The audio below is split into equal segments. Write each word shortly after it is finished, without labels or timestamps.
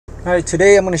Alright,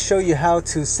 today I'm going to show you how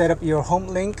to set up your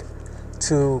HomeLink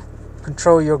to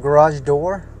control your garage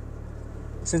door.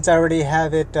 Since I already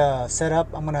have it set up,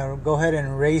 I'm going to go ahead and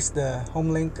erase the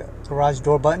HomeLink garage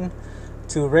door button.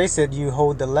 To erase it, you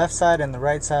hold the left side and the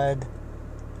right side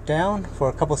down for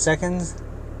a couple seconds.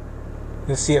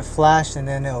 You'll see it flash and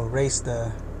then it'll erase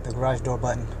the garage door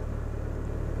button.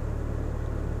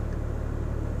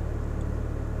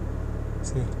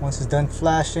 See, once it's done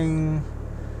flashing,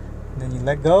 then you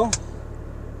let go,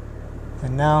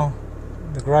 and now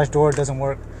the garage door doesn't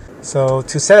work. So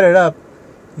to set it up,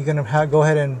 you're gonna go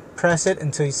ahead and press it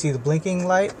until you see the blinking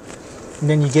light, and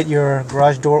then you get your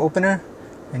garage door opener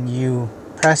and you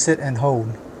press it and hold.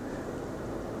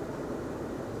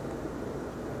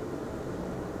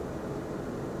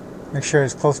 Make sure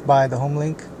it's close by the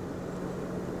HomeLink.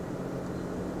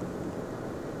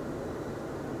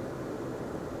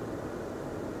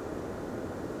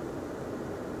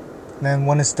 Then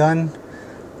when it's done,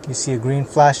 you see a green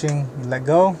flashing, you let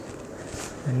go,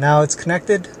 and now it's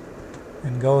connected.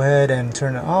 And go ahead and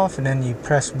turn it off, and then you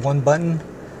press one button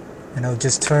and it'll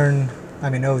just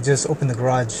it'll just open the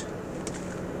garage.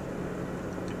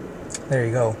 There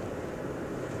you go.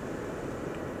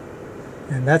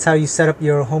 And that's how you set up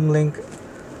your HomeLink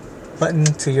button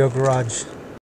to your garage.